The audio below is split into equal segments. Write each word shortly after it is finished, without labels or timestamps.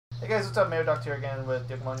guys, what's up? Mayor Doctor here again with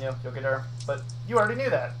Yogaidr. But you already knew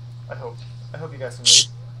that. I hope. I hope you guys can read.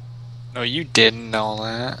 No, you didn't know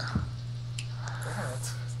that. Damn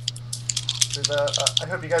it. I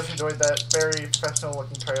hope you guys enjoyed that very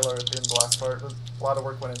professional-looking trailer at the end of the last part. A lot of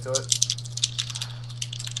work went into it.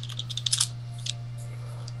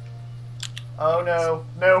 Oh no,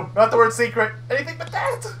 no, not the word secret. Anything but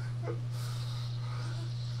that.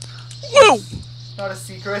 Whoa! Not a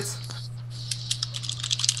secret.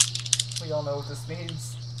 We all know what this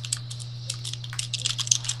means.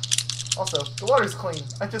 Also, the water's clean.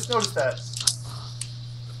 I just noticed that.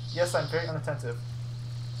 Yes, I'm very unattentive.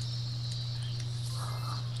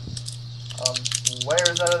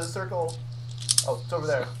 Where is that other circle? Oh, it's over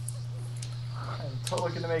there. I'm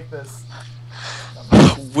totally gonna make this.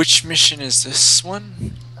 Which mission is this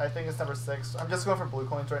one? I think it's number 6. I'm just going for blue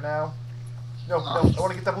coins right now. No, no, I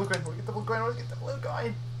want to get that blue coin. I want to get the blue coin. I want to get the blue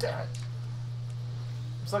coin. Damn it.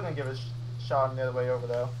 I'm still gonna give it a shot on the other way over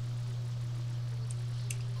though.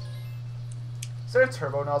 Is there a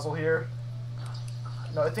turbo nozzle here?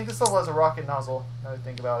 No, I think this level has a rocket nozzle. Now that I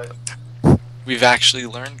think about it. We've actually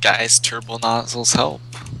learned, guys, turbo nozzles help.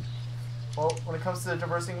 Well, when it comes to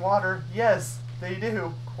traversing water, yes, they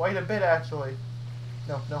do. Quite a bit, actually.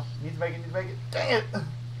 No, no, need to make it, need to make it. Dang it!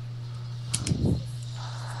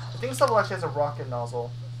 I think this level actually has a rocket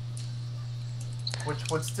nozzle. Which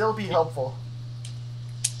would still be helpful.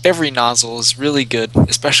 Every nozzle is really good,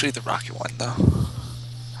 especially the rocket one, though.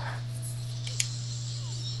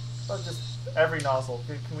 But just every nozzle.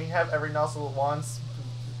 Can we have every nozzle at once?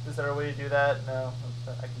 Is there a way to do that? No,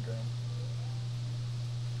 I can dream.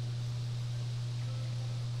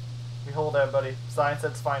 Behold, everybody, science at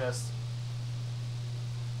its finest.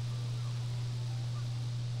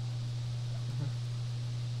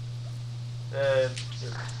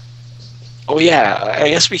 Oh yeah, I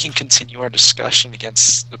guess we can continue our discussion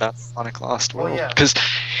about Sonic Lost World. yeah. Because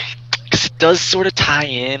it does sort of tie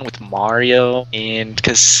in with Mario, and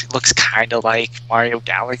because it looks kind of like Mario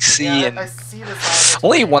Galaxy. Yeah, and I see the Sonic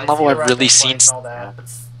only one level I've really seen. And all that,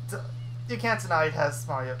 but you can't deny it has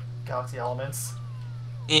Mario Galaxy elements.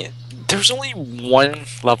 Yeah, there's only one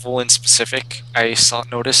level in specific I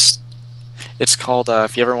noticed. It's called,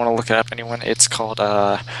 if you ever want to look it up, anyone, it's called,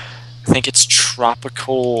 I think it's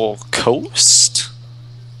Tropical Coast?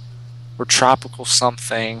 Or Tropical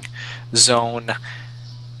something Zone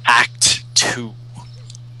Act 2.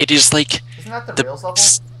 It is like... Isn't that the Rails level?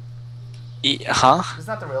 Huh? Isn't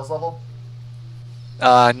that the Rails level?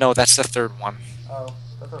 No, that's the third one. Oh,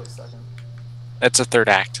 I thought it was second. That's the third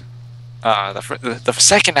act. The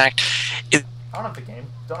second act is... I don't have the game.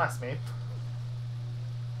 Don't ask me.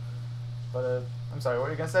 But, I'm sorry, what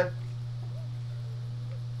were you gonna say?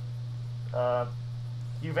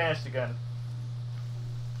 You vanished again.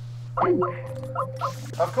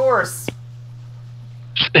 Of course!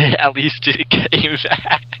 At least it came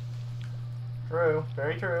back. True,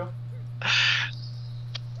 very true.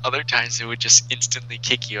 Other times it would just instantly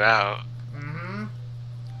kick you out. Mm-hmm.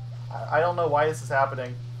 I don't know why this is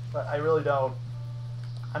happening, but I really don't.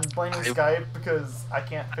 I'm blaming Skype because I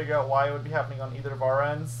can't figure out why it would be happening on either of our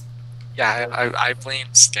ends. Yeah, I blame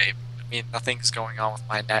Skype. I mean, nothing's going on with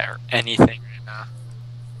my net or anything right now.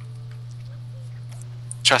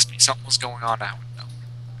 Trust me, something was going on, I would know.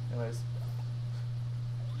 Anyways.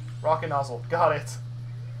 Rocket nozzle. Got it.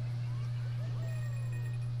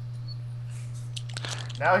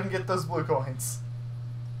 Now I can get those blue coins.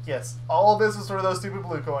 Yes, all of this was for those stupid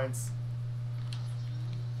blue coins.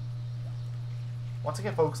 Once I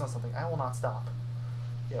get focused on something, I will not stop.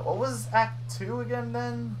 Yeah, what was Act 2 again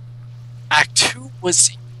then? Act 2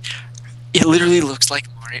 was... It literally looked like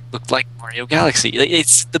Mario Galaxy.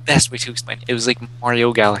 It's the best way to explain it. It was like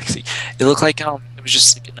Mario Galaxy. It looked like it was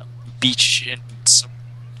just like a beach and some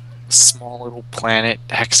small little planet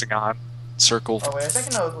hexagon circle. Oh wait, I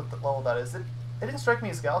think I know what the level that is. It didn't strike me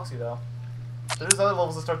as Galaxy though. There's other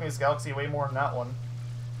levels that struck me as Galaxy way more than that one.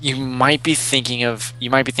 You might be thinking of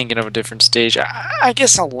a different stage. I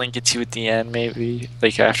guess I'll link it to you at the end, maybe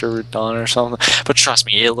like after we're done or something. But trust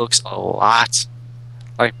me, it looks a lot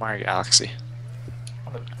like Mario Galaxy.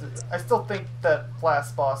 I still think that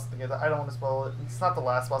last boss thing, I don't want to spoil it. It's not the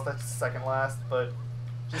last boss, that's the second last, but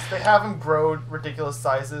just they have him grow ridiculous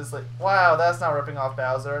sizes. Like, wow, that's not ripping off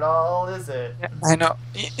Bowser at all, is it? I know.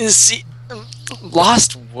 See,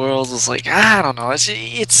 Lost World was like, I don't know.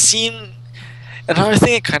 It seemed... Another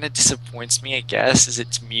thing that kind of disappoints me, I guess, is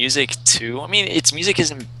its music too. I mean, its music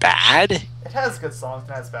isn't bad. It has good songs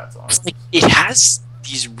and it has bad songs. Like, it has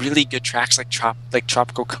these really good tracks, like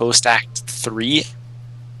Tropical Coast Act 3.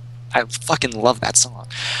 I fucking love that song.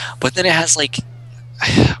 But then it has like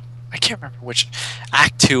I can't remember which.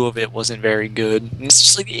 Act 2 of it wasn't very good. And it's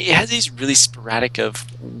just like it has these really sporadic of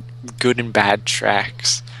good and bad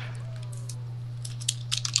tracks.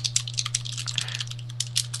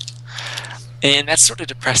 And that's sort of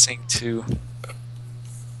depressing too.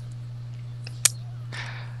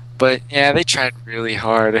 But yeah, they tried really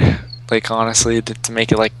hard. Like honestly, to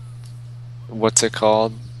make it like what's it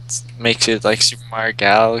called? Makes it like Super Mario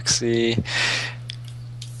Galaxy.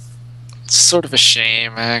 It's sort of a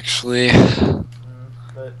shame, actually.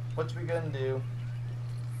 But what we gonna do?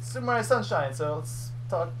 Super Mario Sunshine. So let's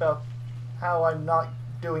talk about how I'm not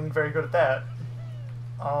doing very good at that.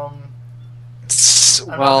 I'm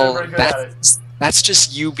not very good at it. That's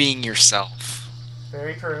just you being yourself.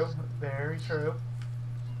 Very true. Very true.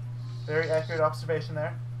 Very accurate observation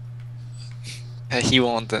there. He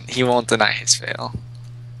won't deny his fail.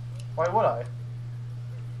 Why would I?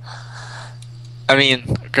 I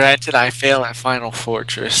mean, granted, I fail at Final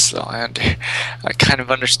Fortress, so I kind of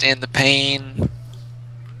understand the pain.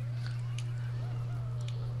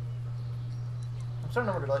 I'm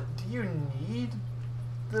starting to wonder, like, do you need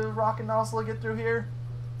the rocket nozzle to get through here?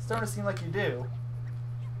 It's starting to seem like you do.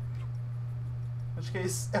 In which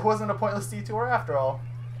case, it wasn't a pointless detour after all.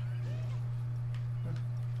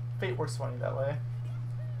 Fate works funny that way.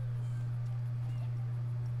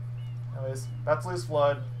 Anyways, about to lose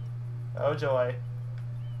Flood. Oh joy.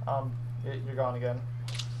 You're gone again.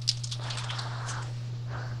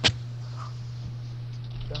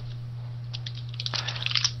 Okay.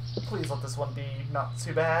 Please let this one be not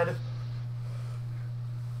too bad.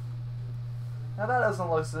 Now that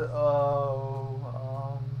doesn't look so.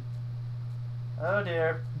 Oh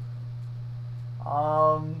dear.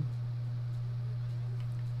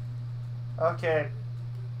 Okay.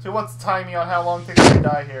 So who wants to time me on how long it takes to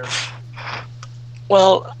die here?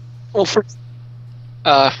 Well, first,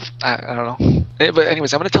 I don't know. But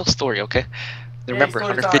anyways, I'm gonna tell a story, okay? Remember,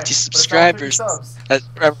 150 subscribers. Remember,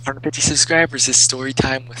 150 subscribers is story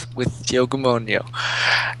time with Yogamonyo.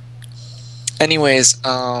 Anyways,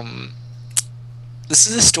 this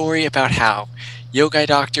is a story about how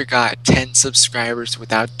Yogaidr got 10 subscribers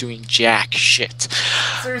without doing jack shit.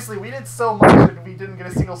 Seriously, we did so much and we didn't get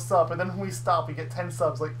a single sub, and then when we stop, we get 10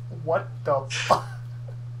 subs. Like, what the fuck?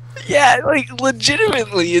 Yeah, like,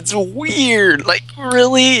 legitimately, it's weird. Like,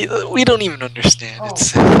 really? We don't even understand it.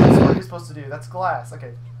 That's what you're supposed to do. That's glass.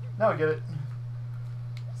 Okay. Now I get it.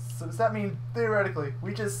 So does that mean, theoretically,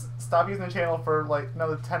 we just stop using the channel for, like,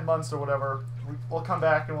 another 10 months or whatever? We'll come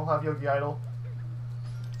back and we'll have Yogaidr?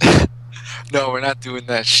 No, we're not doing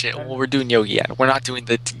that shit. Well, we're doing Yogi. We're not doing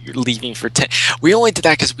the leaving for 10. We only did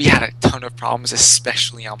that because we had a ton of problems,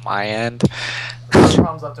 especially on my end. There's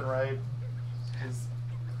problems left and right.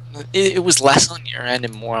 It was less on your end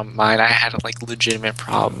and more on mine. I had like legitimate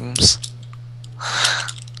problems.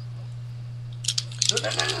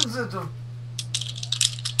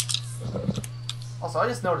 Also, I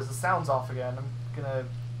just noticed the sound's off again. I'm gonna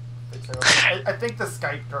fix it real quick. I think the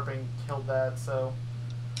Skype derping killed that, so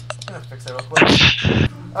I'm gonna fix it real quick.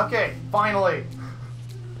 Okay, finally!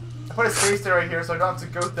 I put a space there right here so I don't have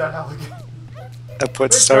to go through that hell again. I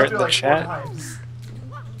put start in the like chat.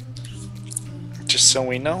 Just so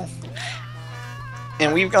we know.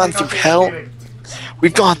 And we've gone through hell.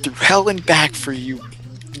 We've gone through hell and back for you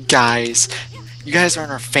guys. You guys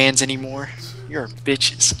aren't our fans anymore. You're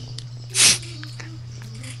bitches.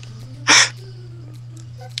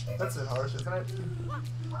 That's it harsh, isn't it?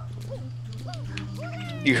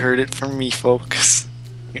 You heard it from me, folks.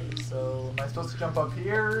 So, am I supposed to jump up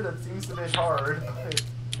here? That seems a bit hard.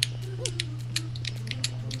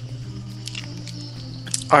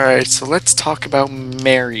 Alright, so let's talk about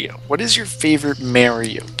Mario. What is your favorite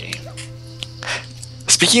Mario game?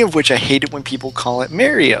 Speaking of which, I hate it when people call it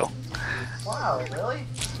Mario. Wow, really?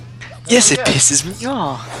 Yes, it pisses me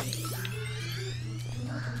off.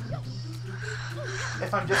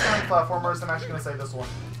 If I'm just going platformers, I'm actually going to say this one.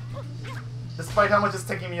 Despite how much it's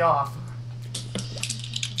taking me off.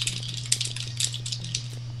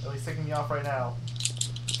 At least taking me off right now.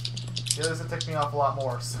 The others have taken me off a lot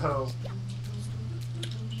more, so...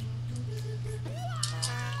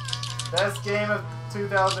 Best game of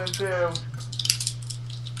 2002. Or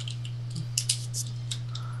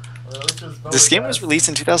at least it was this game was released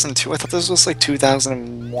in 2002? I thought this was like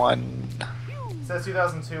 2001. It says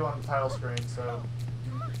 2002 on the title screen, so...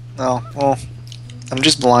 Oh, well, I'm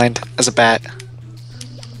just blind as a bat.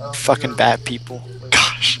 Fucking bat people. Wait.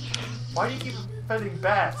 Gosh. Why do you keep offending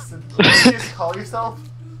bats? Did you just call yourself?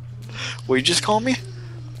 What you just call me?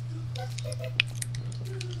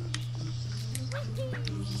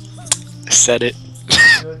 I said it.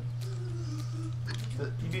 Good.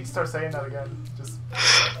 You need to start saying that again. Just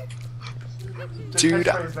Dude,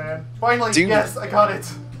 catchphrase, man. Finally, dude, yes, I got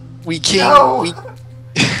it. we came. No! We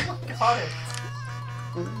I got it.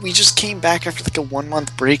 we just came back after like a 1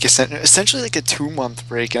 month break, essentially like a 2 month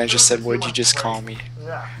break, and I just said, "What'd you just call me?"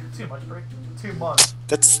 Yeah, 2 months break. 2 months.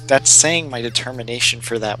 That's saying my determination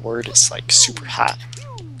for that word is like super high.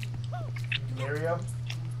 Miriam.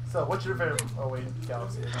 So, what's your favorite? Oh wait,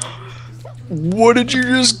 Galaxy. What did you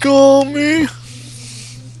just call me?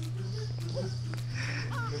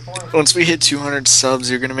 Once we hit 200 subs,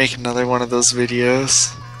 you're gonna make another one of those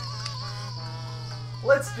videos.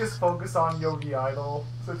 Let's just focus on Yogaidr,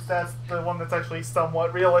 since that's the one that's actually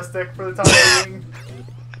somewhat realistic for the time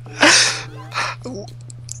being.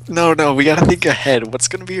 No, we gotta think ahead. What's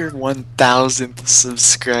gonna be your 1,000th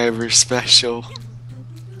subscriber special?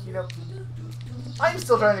 You know, I'm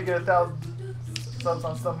still trying to get 1,000 subs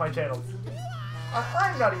on some of my channels.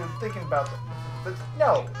 I'm not even thinking about that. But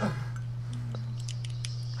no.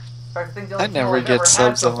 In fact, I think the only I never channel I've get ever subs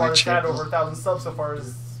had so on far my that's had channel. over 1,000 subs so far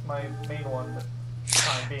is my main one. But for the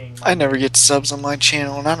time being, I never get subs on my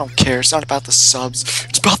channel, and I don't care. It's not about the subs.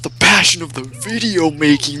 It's about the passion of the video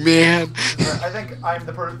making, man. I think I'm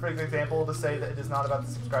the perfect example to say that it is not about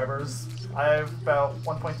the subscribers. I have about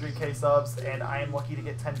 1.3k subs, and I am lucky to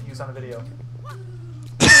get 10 views on a video.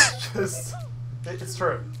 It's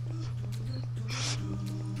true.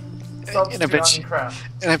 Subs And I do bet not you, mean crap.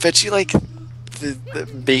 and I bet you like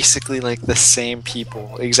basically like the same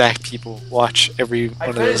people, exact people, watch every one I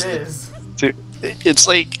of bet those. it is. Dude, it's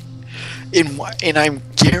like, and I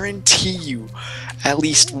guarantee you, at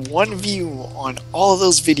least one view on all of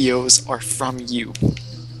those videos are from you.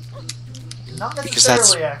 Not Because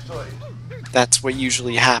necessarily, actually. that's what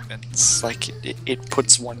usually happens. Like it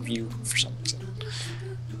puts one view for some reason.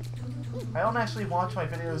 I don't actually watch my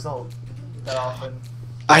videos all that often.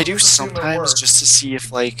 I do just assume it sometimes works. just to see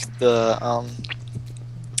if like the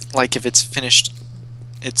like if it's finished,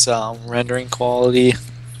 its rendering quality,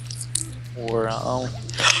 or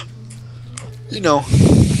you know,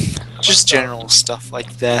 just general stuff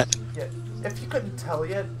like that. Yeah, if you couldn't tell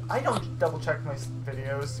yet, I don't double check my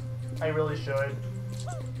videos. I really should.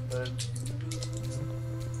 But...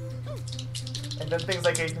 And then things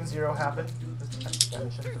like Agent Zero happen.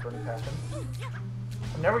 Definition for burning passion.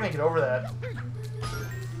 I'm never gonna get over that.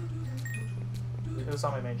 It was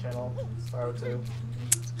on my main channel, Spyro 2.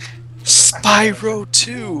 Spyro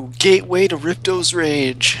 2, Gateway to Ripto's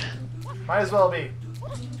Rage. Might as well be.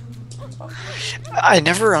 I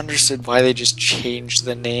never understood why they just changed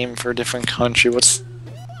the name for a different country. What's the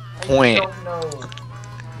point? I don't know.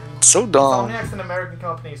 It's so dumb. Insomniac's an American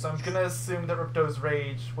company, so I'm gonna assume that Ripto's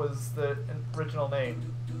Rage was the original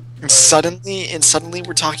name. And suddenly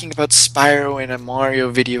we're talking about Spyro in a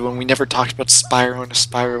Mario video, and we never talked about Spyro in a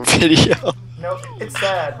Spyro video. No, it's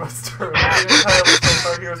sad, but it's true. The entire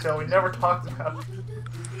Star Heroes Tale we never talked about.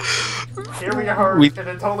 Here we are in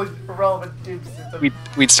a totally irrelevant game.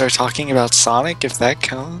 We'd start talking about Sonic if that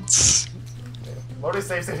counts. Loading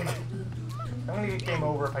save state again. I'm gonna get game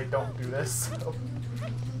over if I don't do this. So.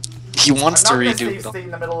 He wants to I'm not redo gonna it. save state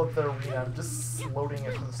in the middle of the arena. I'm just loading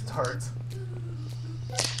it from the start.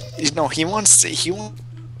 No, he wants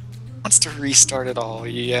to restart it all,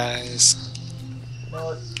 you guys. You know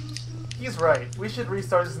what? He's right. We should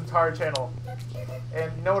restart this entire channel.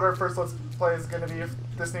 And you know what our first Let's Play is going to be of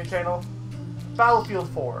this new channel? Battlefield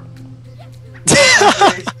 4.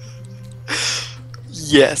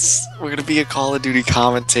 Yes, we're gonna be a Call of Duty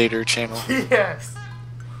commentator channel. Yes!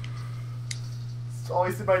 It's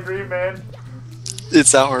always been my dream, man.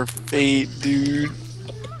 It's our fate, dude.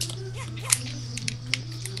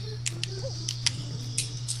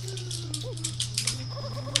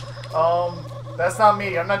 That's not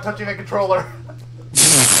me. I'm not touching the controller.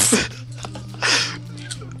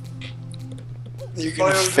 You're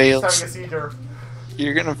gonna fail. Having a seizure.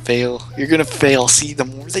 You're gonna fail. You're gonna fail. See, the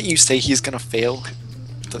more that you say he's gonna fail,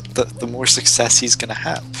 the more success he's gonna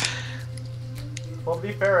have. Well, to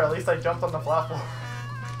be fair, at least I jumped on the platform.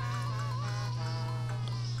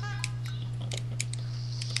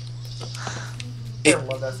 I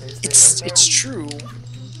love that save state right It's true.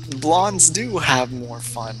 Blondes do have more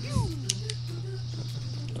fun.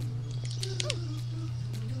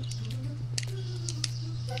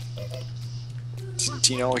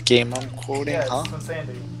 Do you know what game I'm quoting, yeah, huh? it's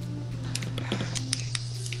Insanity.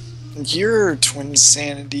 You're Twin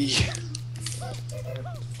Sanity.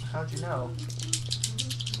 How'd you know?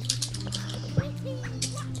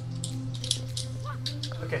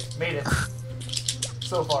 Okay, made it.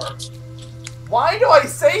 So far. Why do I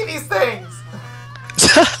say these things?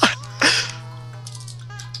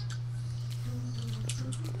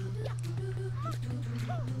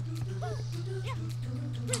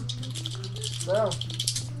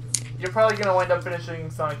 you're probably gonna wind up finishing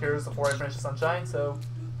Sonic Heroes before I finish Sunshine. So,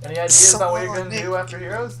 any ideas on what you're gonna do after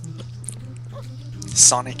Heroes?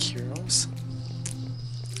 Sonic Heroes?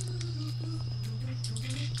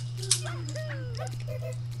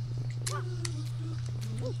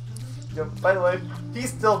 Yo, by the way, he's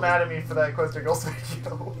still mad at me for that Equestria Girls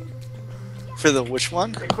video. For the which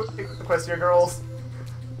one? Equestria Girls.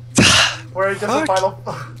 Where he does the final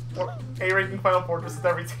A-ranking Final Fortress with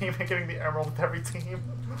every team and getting the Emerald with every team.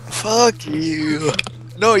 Fuck you.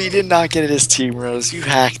 No, you did not get it as Team Rose. You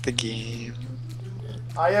hacked the game.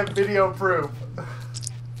 I have video proof.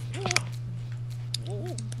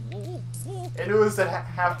 And it was at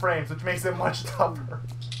half frames, which makes it much tougher.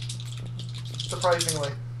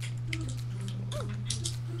 Surprisingly.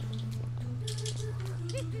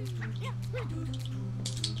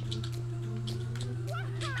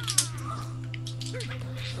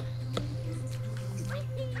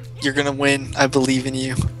 You're gonna win. I believe in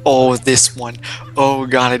you. Oh, this one. Oh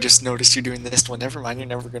god, I just noticed you doing this one. Never mind, you're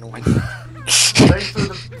never gonna win. Thanks for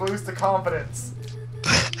the boost of confidence.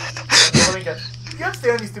 Let me get... You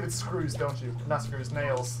understand these stupid screws, don't you? Not screws,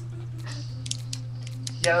 nails.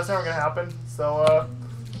 Yeah, that's never gonna happen. So,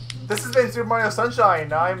 this has been Super Mario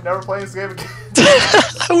Sunshine. I'm never playing this game again.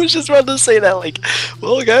 I was just about to say that, like,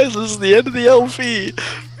 well guys, this is the end of the LP.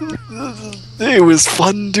 It was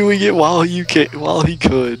fun doing it while he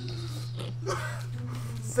could.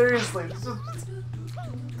 Seriously, this is...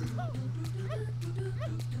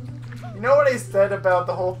 You know what I said about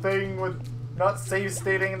the whole thing with not save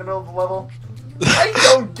stating in the middle of the level? I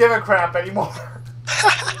don't give a crap anymore.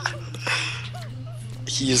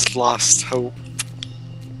 He's lost hope.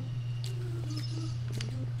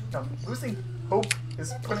 No, losing hope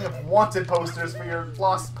is putting up wanted posters for your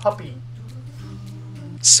lost puppy.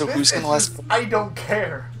 So who's gonna let's? I don't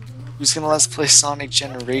care. Who's gonna let's play Sonic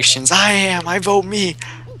Generations? I am. I vote me.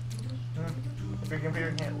 If your computer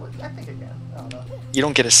can handle it, I think it can. I don't know. You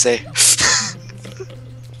don't get a say.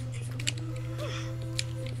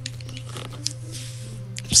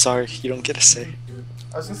 I'm sorry, you don't get a say.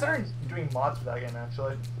 I was considering doing mods for that game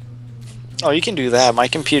actually. Oh, you can do that. My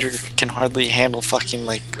computer can hardly handle fucking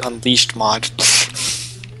like Unleashed mod.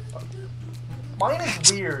 Mine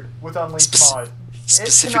is weird with Unleashed mod.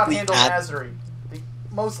 It cannot handle Mastery,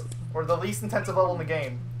 the least intensive level in the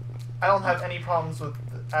game. I don't have any problems with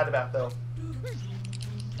Adabat though.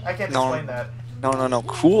 I can't explain that. No.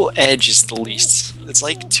 Cool Edge is the least. It's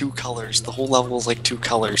like 2 colors. The whole level is like 2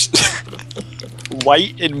 colors.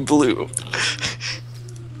 White and blue.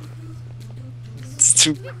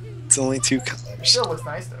 It's only 2 colors. It still looks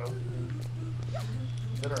nice though.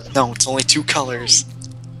 Literally. No, it's only 2 colors.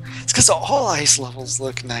 It's because all ice levels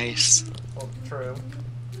look nice. Well, true.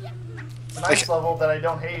 It's a nice level that I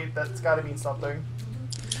don't hate. That's got to mean something.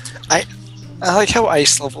 I like how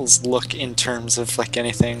ice levels look in terms of like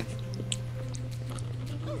anything.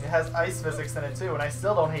 It has ice physics in it too, and I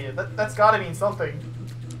still don't hate it. That's got to mean something.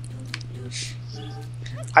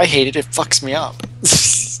 I hate it. It fucks me up.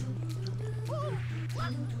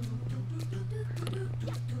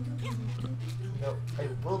 No, I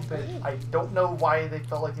will admit, I don't know why they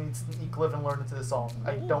felt like they need to sneak Live and Learn into the song.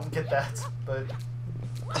 I don't get that, but...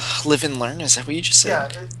 Live and Learn? Is that what you just said?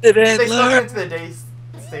 Yeah, Live and they learn. stuck it into the day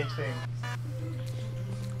stage thing.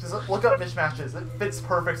 Just look up mismatches. It fits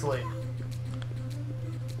perfectly.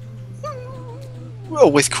 Oh,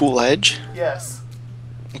 with Cool Edge? Yes.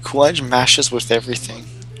 And Cool Edge mashes with everything.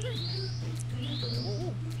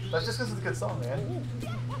 That's just because it's a good song, man.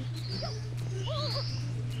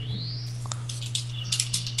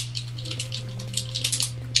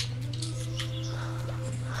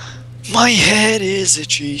 My head is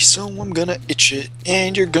itchy, so I'm gonna itch it,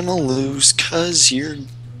 and you're gonna lose, cause you're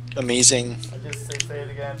amazing. I just say it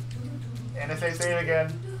again. And I say it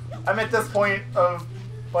again. I'm at this point of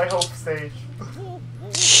my hope stage.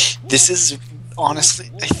 This is,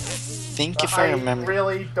 honestly, I think if I remember... I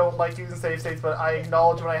really don't like using save states, but I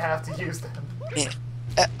acknowledge when I have to use them.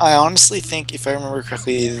 I honestly think, if I remember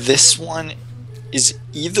correctly, this one is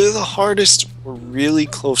either the hardest or really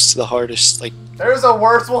close to the hardest. Like, there's a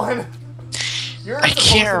worse one! You're I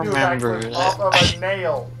can't to do remember. a backflip off of a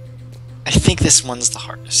nail. I think this one's the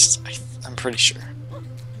hardest. I'm pretty sure.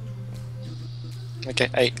 Like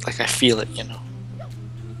I feel it, you know.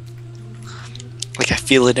 Like I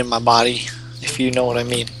feel it in my body, if you know what I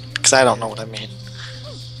mean. Because I don't know what I mean.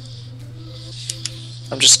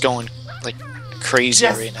 I'm just going like crazy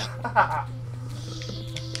right now.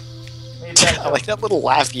 I like that little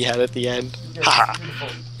laugh you had at the end. Yes, beautiful.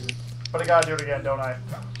 But I gotta do it again, don't I?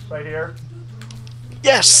 Right here.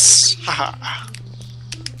 Yes! Haha.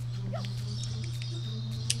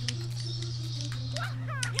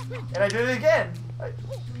 And I did it again.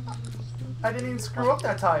 I didn't even screw up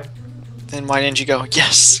that time. Then why didn't you go?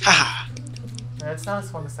 Yes! Ha! Yeah, it's not as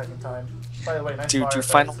fun the second time. By the way, nice Do fire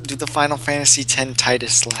final phase. do the Final Fantasy X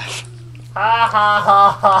Titus laugh. Ha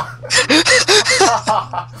ha ha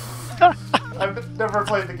ha! I've never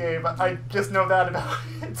played the game. I just know that about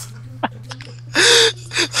it.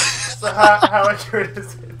 So how accurate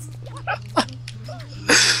is it?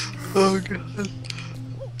 Oh god.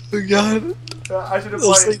 Oh god. I should have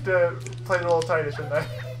played a little tighter, shouldn't I?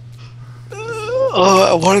 Oh,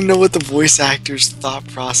 I want to know what the voice actor's thought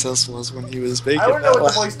process was when he was making I don't know that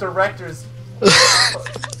what the laugh. voice director's.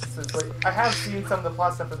 Like, I have seen some of the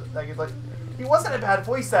plot stuff that he's like, he wasn't a bad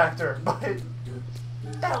voice actor, but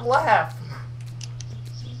that laugh.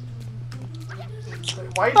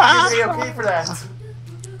 Like, why did you give me okay for that?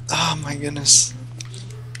 Oh my goodness.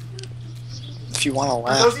 If you want to For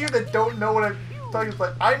laugh. those of you that don't know what I'm talking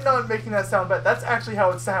about, I'm not making that sound bad. That's actually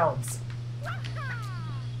how it sounds.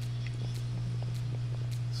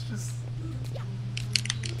 It's just...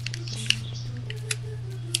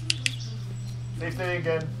 Safe day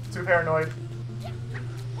again. Too paranoid.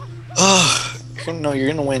 Oh, no, you're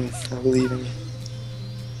gonna win. I believe in you.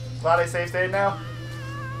 Glad I safe stayed now.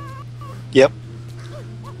 Yep.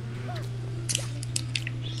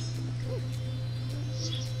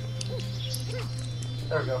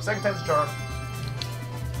 There we go. Second time's a charm.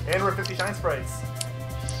 And we're 50 shine sprites.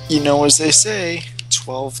 You know as they say,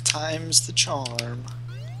 12 times the charm.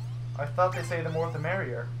 I thought they say the more the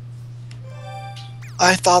merrier.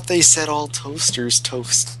 I thought they said all toasters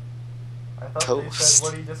toast. I thought they Toast. said,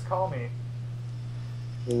 what do you just call me?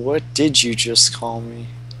 What did you just call me?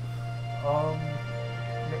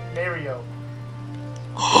 Mario.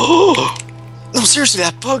 No, seriously,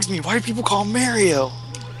 that bugs me. Why do people call him Mario?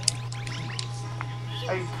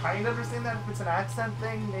 I kind of understand that if it's an accent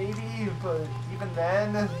thing, maybe, but even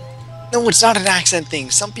then... No, it's not an accent thing.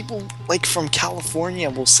 Some people, like from California,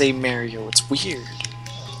 will say Mario. It's weird.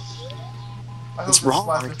 I hope It's this wrong,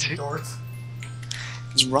 lasted too. short.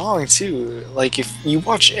 It's wrong too. Like if you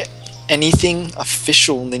watch anything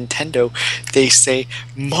official Nintendo, they say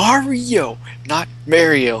Mario, not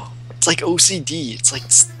Mario. It's like OCD. It's like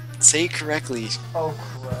say it correctly. Oh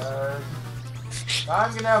crap.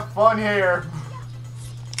 I'm gonna have fun here.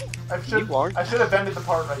 I should have ended the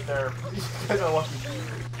part right there. You guys are lucky.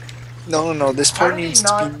 No. This How part did he needs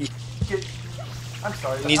not to be. I'm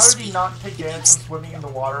sorry, but needs how to did he be- not take damage from swimming in the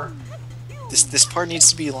water? This part needs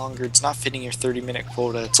to be longer. It's not fitting your 30-minute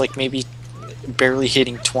quota. It's like maybe barely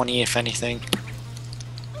hitting 20, if anything.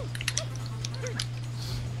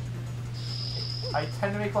 I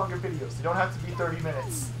tend to make longer videos. They don't have to be 30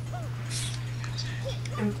 minutes.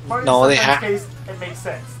 In Mario No, they Sunshine's have. case, it makes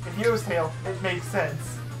sense. In Hero's Tale, it makes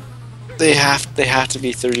sense. They have to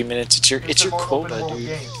be 30 minutes. It's your a more quota, open world dude.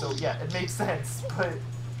 game, so yeah, it makes sense. But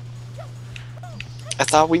I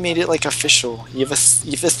thought we made it like official. You have a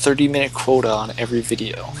 30-minute quota on every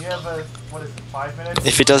video. you have a what is it, 5 minutes?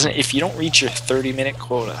 If you don't reach your 30-minute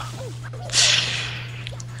quota,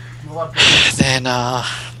 You will have to-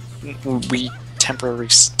 then we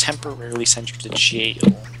temporarily send you to jail.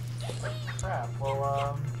 Crap.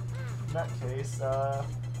 Well, in that case,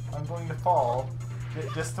 I'm going to fall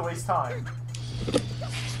just to waste time.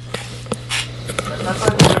 That's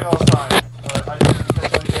what I've been doing all the time. I didn't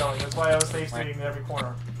intentionally failing. That's why I was safe sitting in every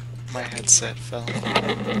corner. My headset fell.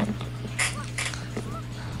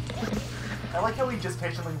 I like how he just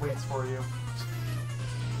patiently waits for you.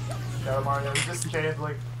 No, Mario, he just stands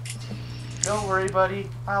like, don't worry, buddy.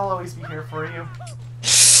 I'll always be here for you.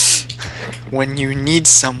 When you need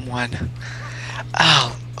someone,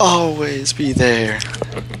 I'll always be there.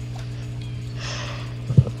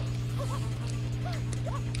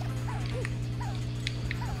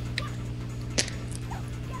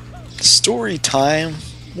 Story time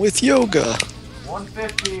with yoga.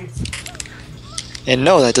 150. And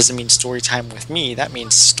no, that doesn't mean story time with me. That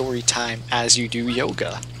means story time as you do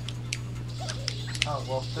yoga. Oh,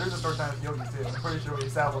 well, there's a story time with Yogi, too. I'm pretty sure we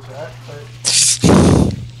established that,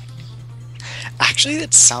 but... Actually,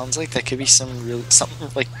 that sounds like that could be something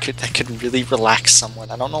like that could really relax someone.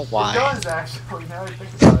 I don't know why. It does, actually, now that I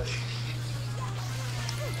think about it.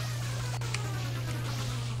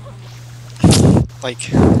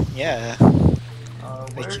 Like, yeah. Where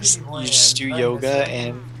Like did you just, he you land? just do Did I yoga miss it?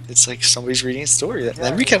 and it's like somebody's reading a story. That'd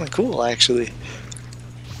Yeah. be kind of cool, actually.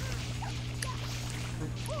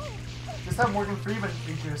 Just have Morgan Freeman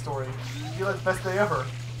read you a story. I feel like the best day ever.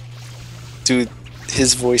 Dude,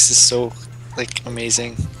 his voice is so like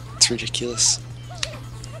amazing. It's ridiculous.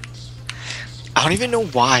 I don't even know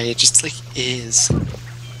why. It just like is.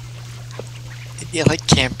 It like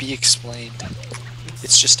can't be explained. It's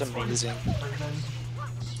It's just amazing.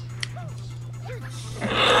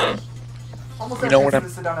 Almost You know every what reason I'm... to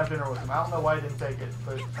sit down and have dinner with him. I don't know why I didn't take it,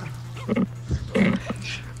 but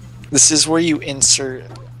This is where you insert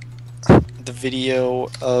the video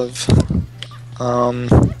of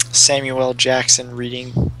Samuel L. Jackson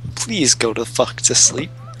reading "Please go to fuck to sleep."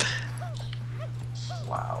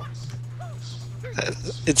 wow.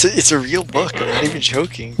 It's a real book. I'm not even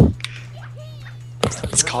joking. It's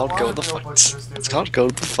There's called a lot "Go of the real fuck." books that are It's stupid. called "Go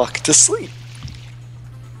the fuck to sleep."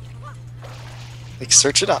 Like,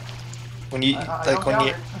 search it up when you I like don't doubt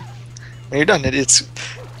it. when you're done. It's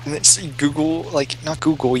Google, like, not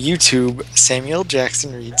Google, YouTube. Samuel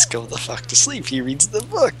Jackson reads "Go the fuck to sleep." He reads the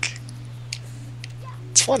book.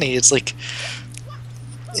 It's funny. It's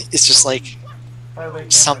just like By the way,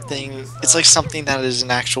 Cameron, something. just, It's like something that is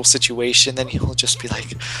an actual situation. Then he'll just be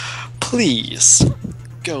like, "Please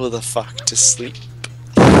go the fuck to sleep."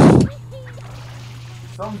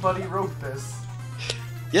 somebody wrote this.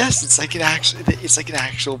 Yes, it's like an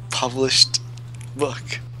actual published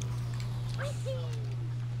book.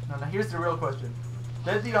 Now here's the real question: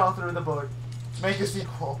 did the author of the book make a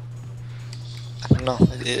sequel? I don't know.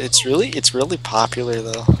 It's really popular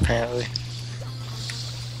though, apparently.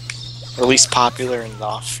 Or at least popular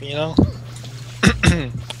enough, you know?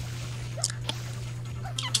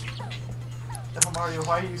 Oh, Mario,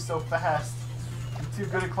 why are you so fast? You're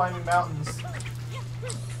too good at climbing mountains.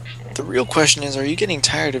 The real question is, are you getting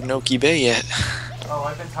tired of Noki Bay yet? Oh,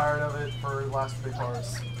 I've been tired of it for the last 3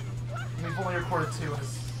 parts. We've only recorded 2 in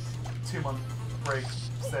this 2-month break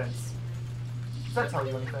since. Does that tell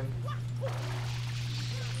you anything?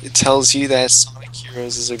 It tells you that Sonic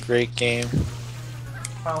Heroes is a great game.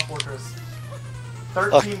 Final Fortress.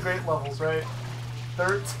 13 great levels, right?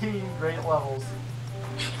 13 great levels.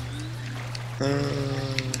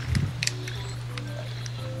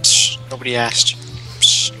 Shh, nobody asked you.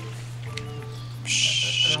 Shh.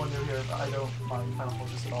 Shh. Anyone new here, I don't mind Final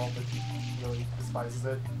Fortress at all, but he really despises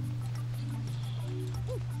it.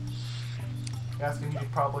 Asking,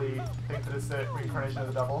 you'd probably think that it's the reincarnation of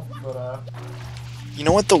the devil, but You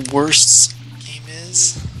know what the worst game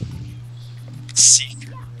is?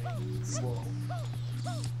 Secret. whoa.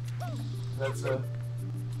 That's a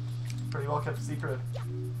pretty well kept secret.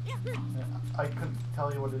 I couldn't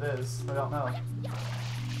tell you what it is. I don't know.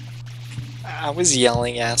 I was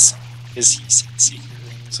yelling at him because he said Secret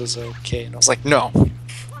Rings was okay, and I was like, no.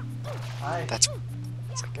 That's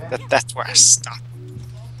where I stopped.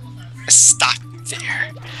 I stopped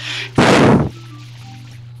there.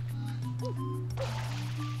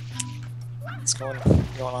 What's going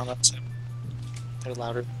on outside? They're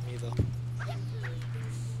louder than me though.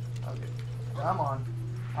 Okay. I'm on.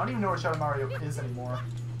 I don't even know where Shadow Mario is anymore.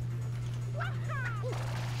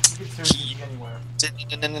 You could seriously be anywhere.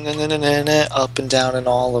 Up and down and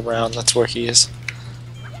all around, that's where he is.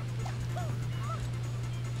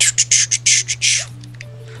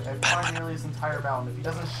 I've climbed nearly his entire mountain. If he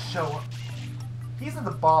doesn't show up... He's at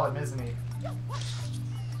the bottom, isn't he?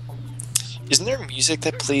 Isn't there music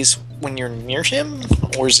that plays when you're near him?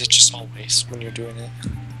 Or is it just always when you're doing it?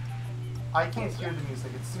 I can't hear the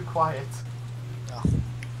music. It's too quiet. No.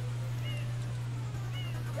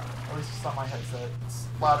 At least it's on my headset. It's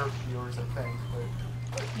louder for viewers, I think.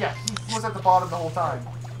 But yeah, he was at the bottom the whole time.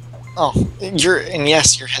 Oh, and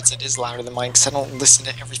yes, your headset is louder than mine because I don't listen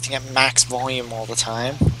to everything at max volume all the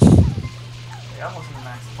time. Hey, I'm listening to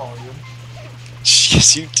max volume.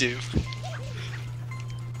 Yes, you do.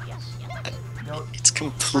 You know, It's for the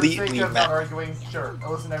completely sake of not max. arguing, sure, I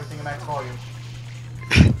listen to everything at max volume.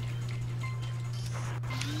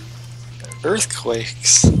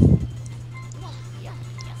 Earthquakes.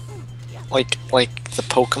 Like the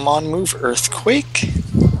Pokemon move, Earthquake? Yeah,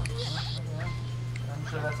 I'm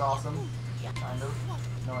sure that's awesome. Kind of.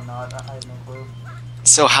 No, I'm not. I have no clue.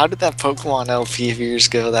 So how did that Pokemon LP of yours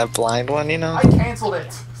go? That blind one, you know? I canceled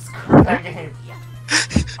it! Screw that game.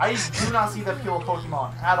 I do not see the appeal of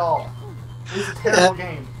Pokemon at all. It's a terrible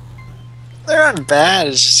game. They're not bad,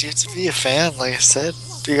 it's just you have to be a fan, like I said.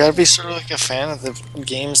 You gotta be sort of like a fan of the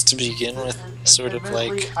games to begin with. Sort of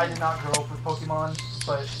Admittedly, like... I did not grow up with Pokemon,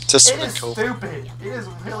 but To it sort is of cope. stupid. It is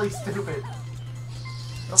really stupid.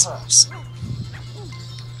 I'm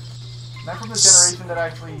from the generation that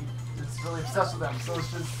actually is really obsessed with them, so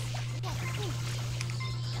it's just...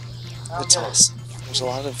 I don't It's get it. awesome. There's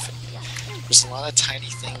a lot of tiny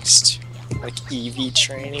things too. Like EV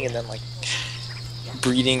training and then like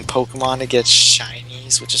breeding Pokemon to get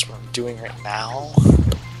shinies, which is what I'm doing right now.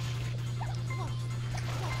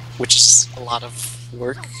 Which is a lot of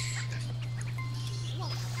work.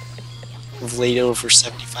 I've laid over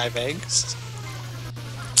 75 eggs.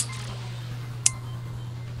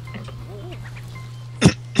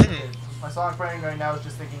 Sonic brain right now is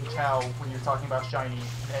just thinking Chow when you're talking about shiny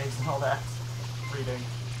and eggs and all that. Reading.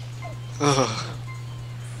 Ugh.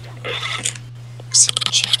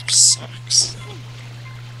 Except Chow sucks.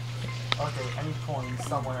 Okay, I need coins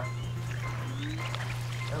somewhere.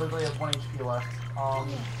 I literally have 1 HP left.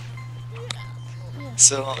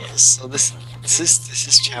 So this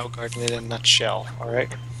is Chow Garden in a nutshell.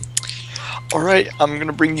 Alright, I'm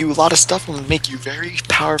gonna bring you a lot of stuff. I'm gonna make you very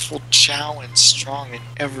powerful, Chow, and strong and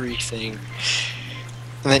everything.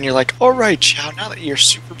 And then you're like, alright, Chow, now that you're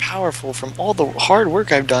super powerful from all the hard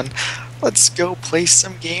work I've done, let's go play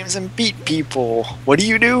some games and beat people. What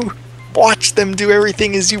do? Watch them do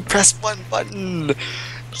everything as you press one button.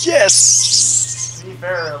 Yes! To be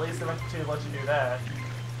fair, at least eventually let you do that.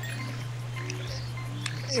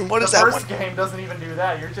 And what is the that first game doesn't even do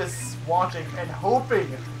that. You're just watching and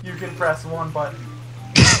hoping you can press one button.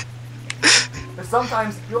 But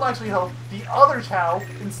sometimes you'll actually help the other Chow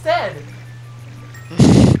instead.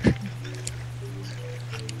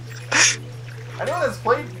 Anyone that's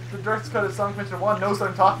played the Director's Cut of Sonic Adventure 1 knows what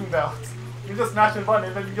I'm talking about. You just smash a button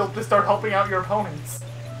and then you'll just start helping out your opponents.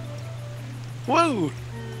 Whoa!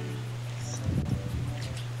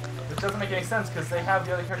 Which doesn't make any sense because they have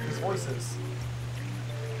the other characters' voices.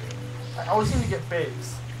 I always seem to get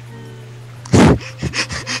Biggs.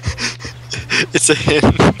 It's a hint.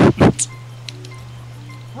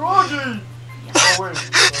 Rogi! Oh wait.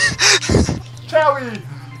 Chowie!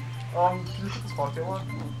 Can you put this pocket one?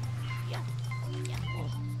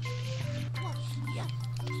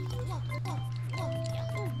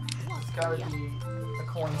 There's gotta be a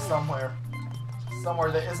coin somewhere.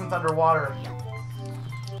 Somewhere that isn't underwater.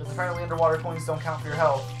 Because apparently underwater coins don't count for your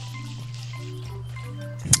health.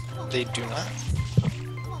 They do not.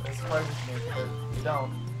 That surprises me, but they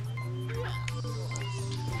don't.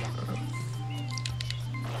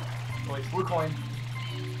 Oh, wait, blue coin.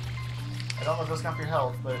 I don't know if those count for your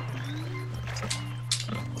health, but...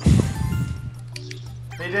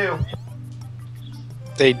 They do.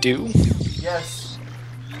 They do? Yes.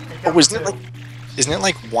 Oh, isn't it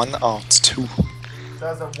like one? Oh, it's two.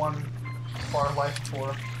 That's a one bar life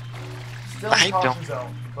tour. Still I in caution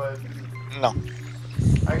zone, but No.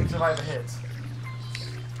 I can survive a hit.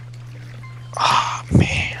 Ah,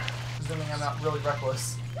 man. Presuming I'm not really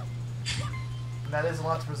reckless. And that is a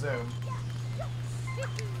lot to presume.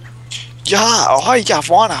 Yeah, oh, you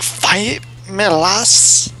wanna fight me,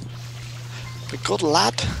 lass? The good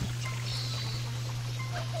lad.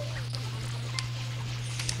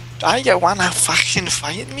 Do you wanna fucking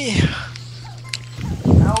fight me?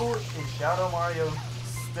 How is Shadow Mario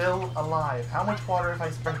still alive? How much water have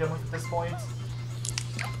I sprinkled him with at this point?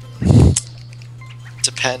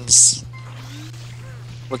 Depends.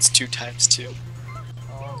 What's 2 times 2?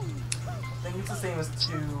 I think it's the same as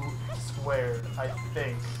 2 squared, I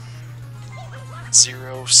think.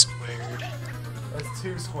 0 squared. That's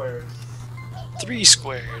 2 squared. 3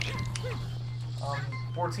 squared.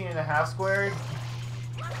 14 and a half squared?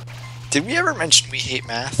 Did we ever mention we hate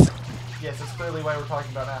math? Yes, that's clearly why we're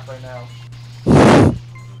talking about math right now.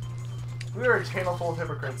 We are a channel full of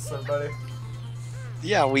hypocrites, so buddy.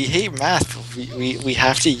 Yeah, we hate math, but we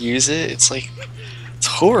have to use it. It's like, it's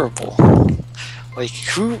horrible. Like,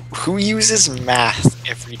 who uses math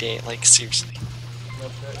every day? Like, seriously.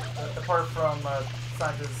 Apart from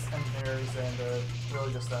scientists, engineers, and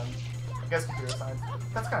really just them. I guess computer science.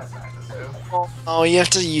 That's kind of scientists too. Oh, you have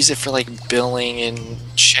to use it for like billing and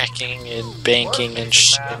checking and banking and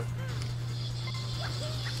shit. Math.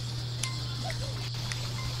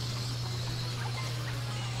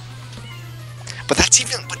 But that's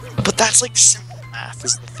even, but that's like simple math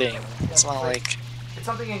is the thing. It's not like, it's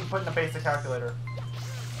something you can put in a basic calculator.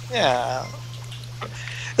 yeah.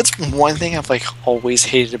 That's one thing I've like always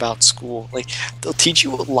hated about school. Like, they'll teach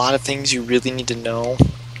you a lot of things you really need to know,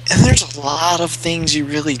 and there's a lot of things you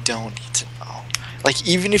really don't need to know. Like,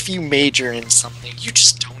 even if you major in something, you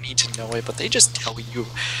just don't need to know it, but they just tell you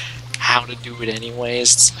how to do it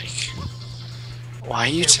anyways. It's like, why are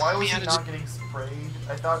you telling me how to do? Why was he not getting sprayed?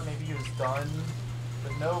 I thought maybe he was done,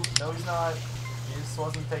 but no, he's not. He just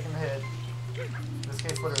wasn't taking the hit. In this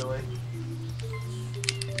case, literally.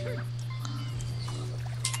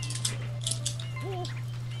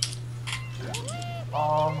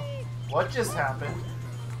 What just happened?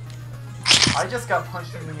 I just got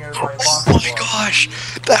punched in the air by a box. Oh my gosh,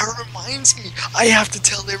 that reminds me. I have to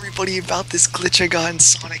tell everybody about this glitch I got in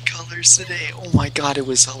Sonic Colors today. Oh my god, it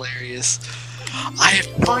was hilarious. I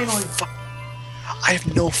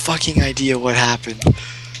have no fucking idea what happened.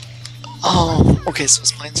 Okay, so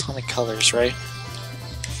it's playing Sonic Colors, right?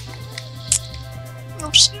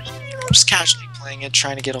 I'm just casually playing it,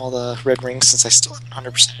 trying to get all the red rings since I still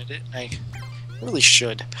haven't 100%ed it, and I really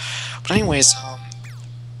should. But anyways, I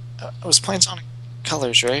was playing Sonic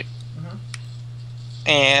Colors, right? Mm-hmm.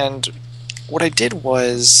 And what I did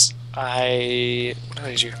was what did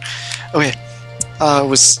I do? Okay, it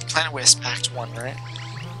was Planet Wisp Act 1, right?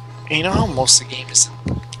 And you know how most of the game is,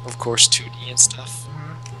 of course, 2D and stuff?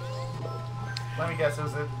 Mm-hmm. Let me guess, it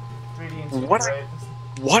was a 3D and 2D, What right?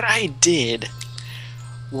 What I did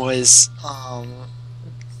was,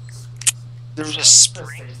 there was a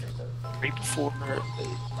spring right before it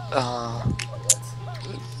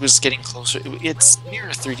was getting closer. It's near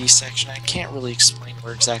a 3D section. I can't really explain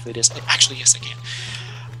where exactly it is. Actually, yes, I can.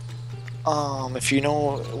 If you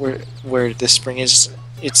know where this spring is,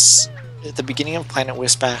 it's at the beginning of Planet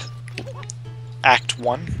Wisp Act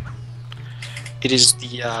 1. It is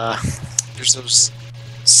the, there's those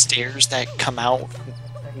stairs that come out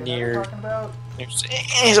near...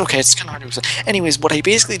 It's okay, it's kind of hard to explain. Anyways, what I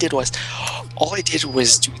basically did was, all I did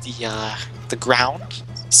was do the ground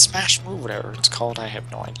smash move, whatever it's called, I have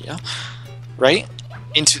no idea, right?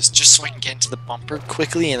 Just so I can get into the bumper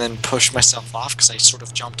quickly and then push myself off because I sort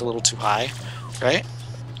of jumped a little too high, right?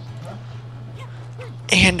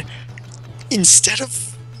 And instead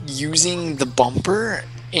of using the bumper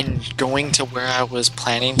and going to where I was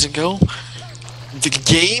planning to go, the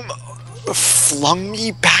game flung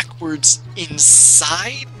me backwards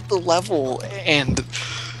inside the level and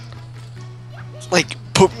like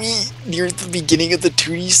put me near the beginning of the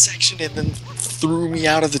 2D section and then threw me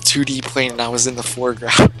out of the 2D plane and I was in the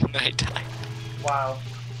foreground and I died. Wow.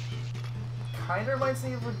 Kinda reminds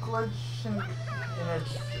me of a glitch in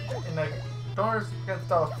a don't get to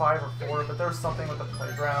start with 5 or 4, but there was something with the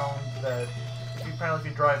playground that apparently if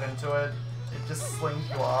you drive into it, it just slings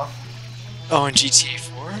you off. Oh, in GTA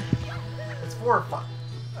 4? It's 4 or 5.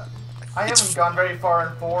 I haven't gone very far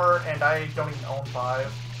in 4, and I don't even own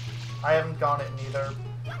 5. I haven't gone it in either.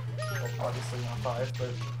 Well, obviously not 5, but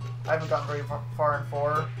I haven't gotten very far in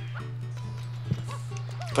 4.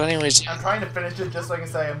 But anyways, I'm trying to finish it just so I can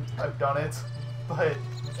say I've done it, but...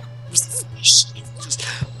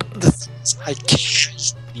 The things I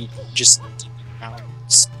casually just did around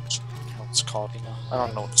what it's called, you know? I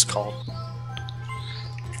don't know what it's called.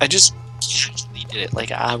 I just casually did it,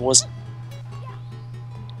 like I wasn't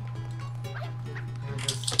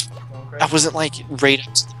like right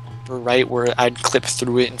up to the bumper, right, where I'd clip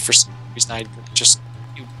through it and for some reason I'd just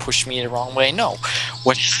push me the wrong way. No.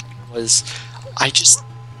 What happened was I was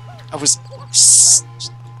I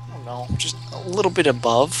don't know, just a little bit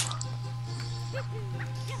above.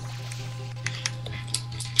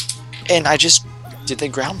 And I just did the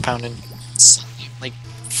ground pound and suddenly I'm like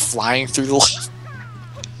flying through the level.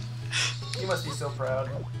 You must be so proud.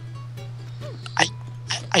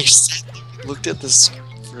 I sat there and looked at the screen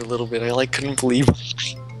for a little bit. I like couldn't believe my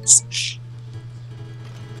eyes.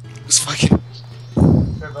 It was fucking...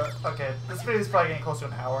 Okay, this video is probably getting close to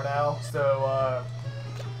an hour now, so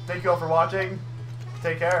thank you all for watching.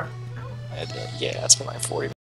 Take care. Yeah, it's been like 40